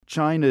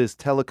China's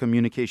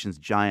telecommunications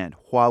giant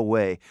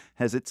Huawei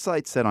has its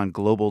sights set on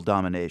global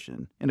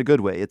domination. In a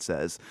good way, it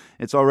says.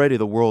 It's already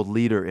the world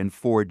leader in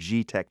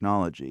 4G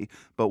technology,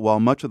 but while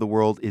much of the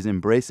world is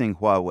embracing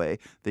Huawei,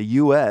 the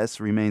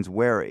U.S. remains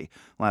wary.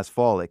 Last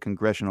fall, a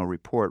congressional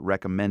report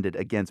recommended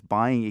against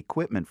buying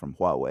equipment from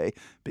Huawei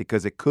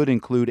because it could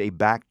include a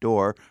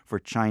backdoor for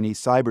Chinese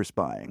cyber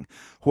spying.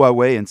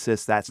 Huawei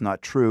insists that's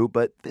not true,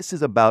 but this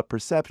is about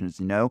perceptions,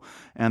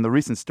 and the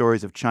recent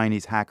stories of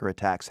Chinese hacker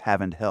attacks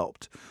haven't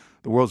helped.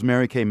 The world's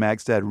Mary Kay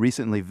Magstad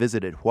recently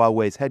visited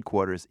Huawei's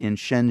headquarters in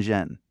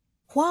Shenzhen.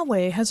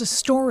 Huawei has a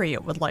story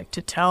it would like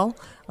to tell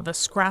of a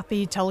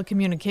scrappy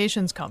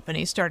telecommunications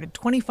company started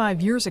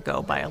 25 years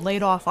ago by a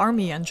laid-off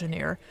Army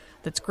engineer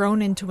that's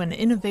grown into an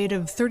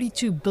innovative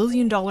 $32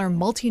 billion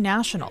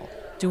multinational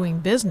doing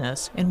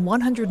business in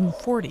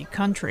 140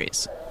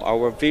 countries.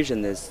 Our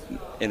vision is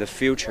in the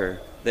future,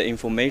 the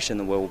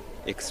information will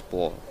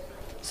explore.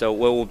 So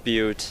we will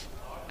build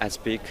as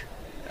big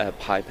a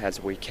pipe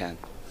as we can.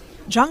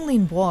 Zhang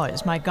Linbo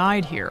is my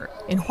guide here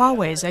in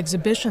Huawei's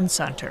exhibition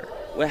center.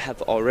 We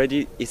have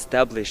already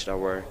established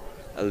our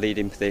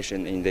leading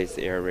position in this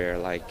area,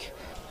 like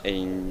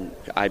in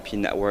IP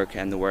network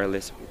and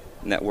wireless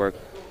network.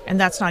 And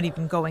that's not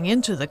even going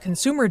into the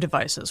consumer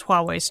devices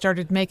Huawei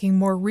started making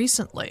more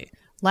recently: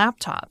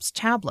 laptops,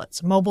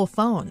 tablets, mobile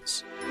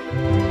phones.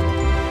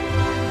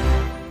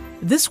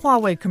 This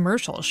Huawei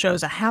commercial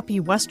shows a happy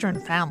Western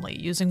family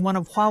using one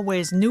of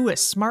Huawei's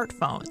newest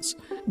smartphones.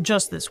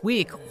 Just this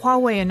week,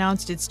 Huawei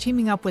announced it's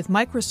teaming up with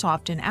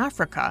Microsoft in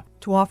Africa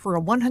to offer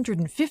a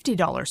 $150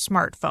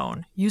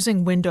 smartphone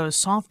using Windows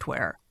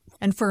software.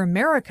 And for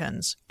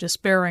Americans,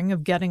 despairing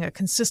of getting a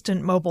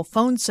consistent mobile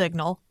phone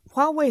signal,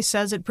 Huawei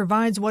says it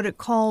provides what it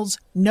calls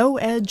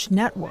no-edge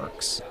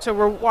networks. So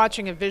we're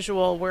watching a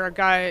visual where a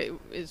guy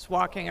is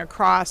walking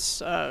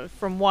across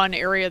from one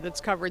area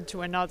that's covered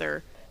to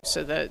another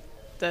so that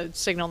the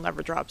signal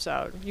never drops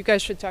out. You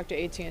guys should talk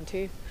to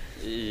AT&T.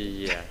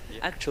 Yeah.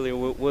 Actually,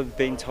 we've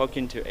been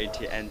talking to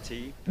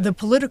AT&T. The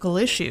political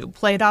issue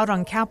played out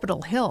on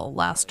Capitol Hill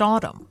last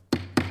autumn.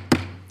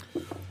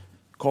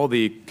 Call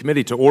the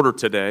committee to order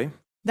today.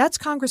 That's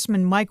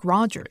Congressman Mike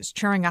Rogers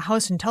chairing a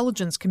House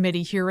Intelligence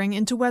Committee hearing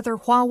into whether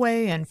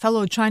Huawei and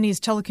fellow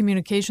Chinese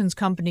telecommunications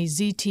company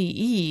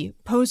ZTE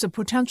pose a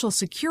potential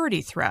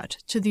security threat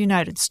to the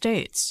United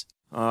States.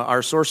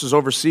 Our sources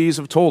overseas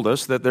have told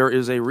us that there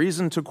is a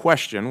reason to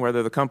question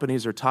whether the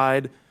companies are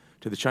tied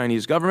to the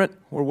Chinese government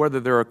or whether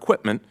their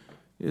equipment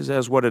is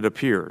as what it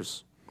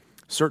appears.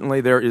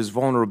 Certainly there is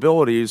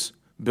vulnerabilities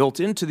built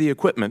into the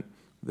equipment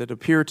that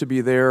appear to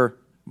be there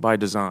by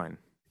design.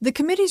 The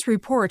committee's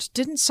report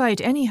didn't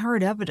cite any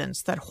hard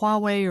evidence that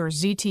Huawei or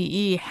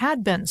ZTE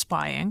had been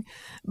spying,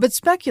 but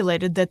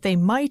speculated that they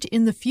might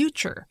in the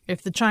future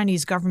if the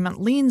Chinese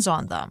government leans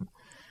on them.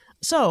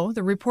 So,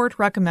 the report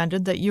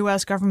recommended that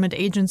U.S. government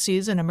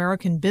agencies and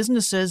American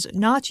businesses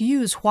not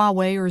use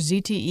Huawei or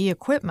ZTE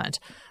equipment,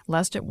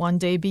 lest it one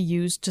day be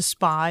used to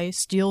spy,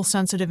 steal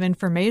sensitive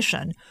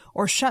information,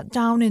 or shut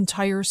down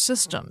entire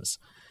systems.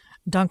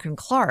 Duncan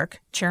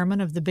Clark,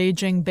 chairman of the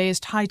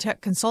Beijing-based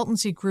high-tech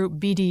consultancy group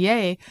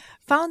BDA,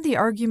 found the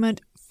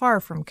argument far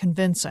from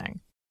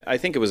convincing. I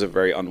think it was a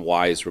very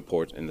unwise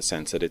report in the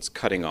sense that it's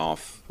cutting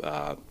off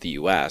the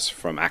U.S.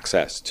 from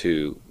access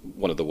to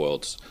one of the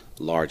world's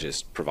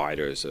largest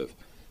providers of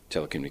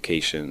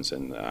telecommunications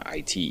and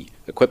IT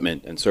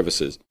equipment and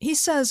services. He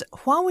says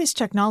Huawei's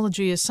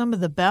technology is some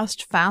of the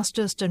best,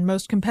 fastest, and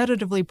most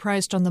competitively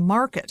priced on the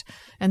market,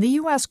 and the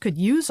U.S. could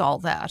use all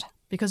that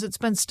because it's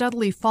been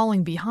steadily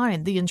falling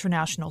behind the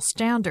international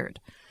standard.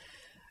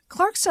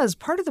 Clark says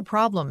part of the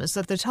problem is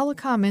that the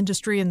telecom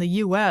industry in the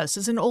U.S.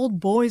 is an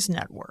old boys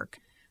network.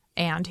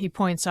 And, he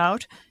points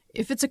out,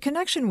 if it's a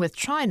connection with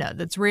China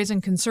that's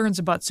raising concerns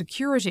about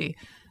security,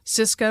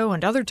 Cisco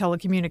and other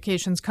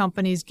telecommunications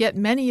companies get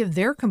many of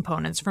their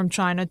components from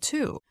China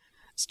too.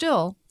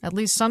 Still, at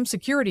least some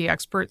security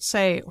experts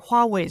say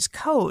Huawei's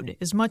code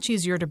is much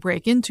easier to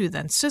break into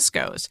than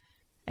Cisco's.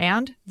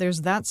 And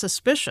there's that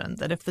suspicion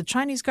that if the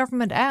Chinese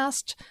government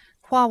asked,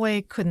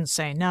 Huawei couldn't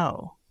say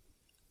no.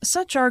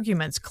 Such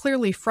arguments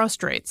clearly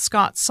frustrate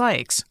Scott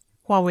Sykes,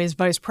 Huawei's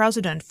vice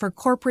president for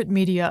corporate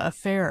media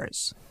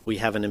affairs. We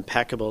have an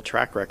impeccable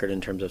track record in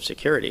terms of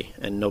security,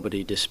 and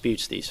nobody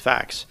disputes these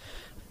facts.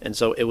 And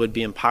so it would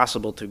be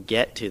impossible to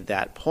get to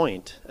that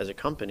point as a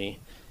company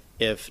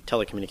if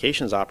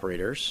telecommunications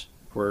operators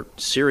were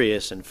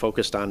serious and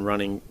focused on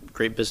running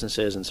great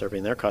businesses and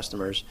serving their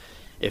customers.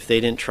 If they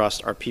didn't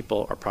trust our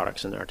people, our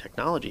products, and our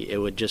technology, it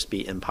would just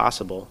be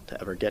impossible to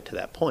ever get to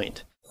that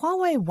point.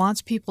 Huawei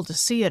wants people to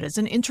see it as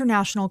an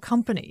international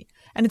company,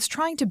 and it's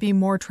trying to be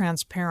more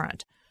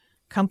transparent.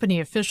 Company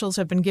officials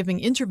have been giving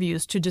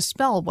interviews to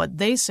dispel what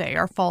they say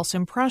are false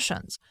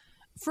impressions.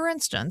 For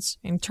instance,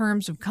 in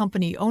terms of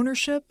company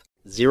ownership,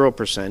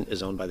 0%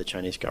 is owned by the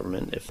Chinese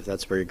government, if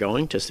that's where you're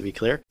going, just to be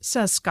clear,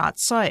 says Scott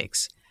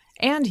Sykes.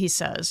 And he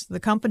says the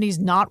company's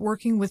not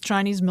working with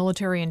Chinese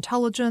military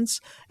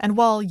intelligence, and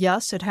while,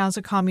 yes, it has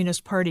a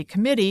Communist Party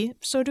committee,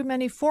 so do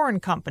many foreign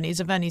companies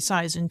of any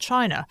size in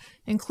China,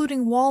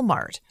 including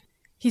Walmart.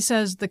 He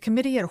says the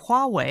committee at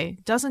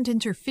Huawei doesn't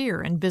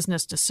interfere in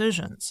business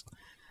decisions.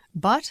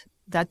 But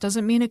that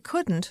doesn't mean it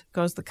couldn't,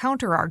 goes the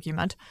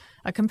counter-argument,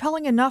 a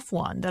compelling enough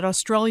one that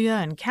Australia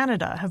and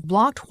Canada have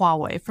blocked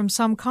Huawei from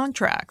some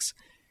contracts.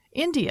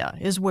 India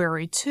is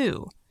wary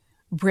too.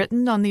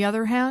 Britain, on the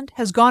other hand,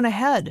 has gone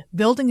ahead,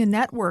 building a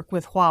network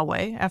with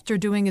Huawei after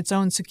doing its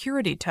own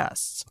security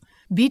tests.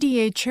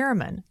 BDA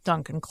chairman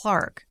Duncan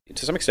Clark.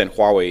 To some extent,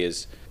 Huawei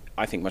is,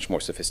 I think, much more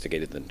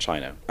sophisticated than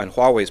China. And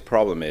Huawei's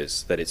problem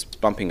is that it's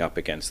bumping up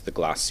against the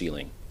glass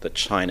ceiling that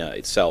China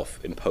itself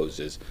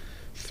imposes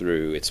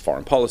through its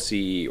foreign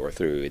policy or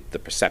through the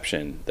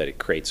perception that it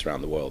creates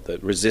around the world. The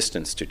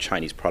resistance to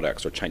Chinese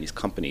products or Chinese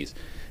companies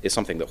is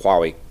something that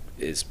Huawei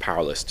is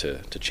powerless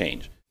to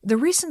change. The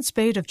recent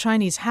spate of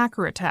Chinese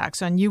hacker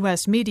attacks on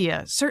U.S.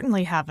 media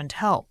certainly haven't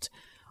helped.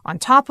 On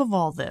top of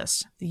all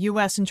this, the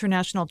U.S.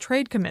 International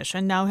Trade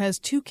Commission now has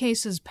 2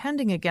 cases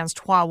pending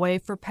against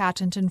Huawei for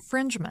patent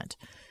infringement.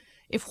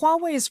 If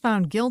Huawei is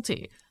found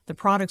guilty, the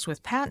products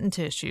with patent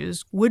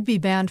issues would be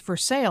banned for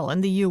sale in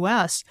the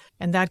U.S.,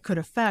 and that could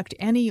affect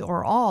any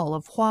or all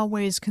of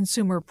Huawei's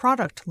consumer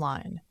product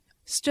line.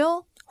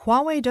 Still,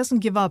 Huawei doesn't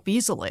give up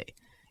easily.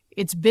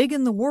 It's big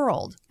in the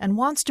world and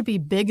wants to be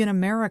big in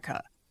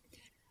America.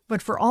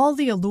 But for all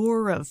the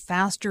allure of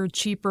faster,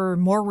 cheaper,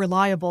 more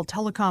reliable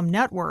telecom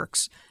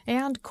networks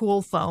and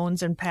cool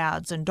phones and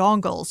pads and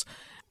dongles,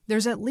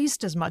 there's at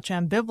least as much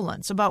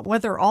ambivalence about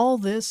whether all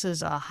this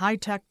is a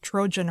high-tech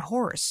Trojan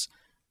horse.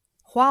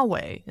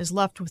 Huawei is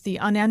left with the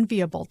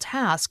unenviable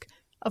task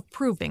of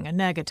proving a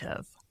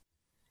negative.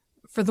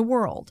 For The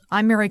World,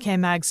 I'm Mary Kay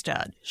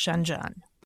Magstad, Shenzhen.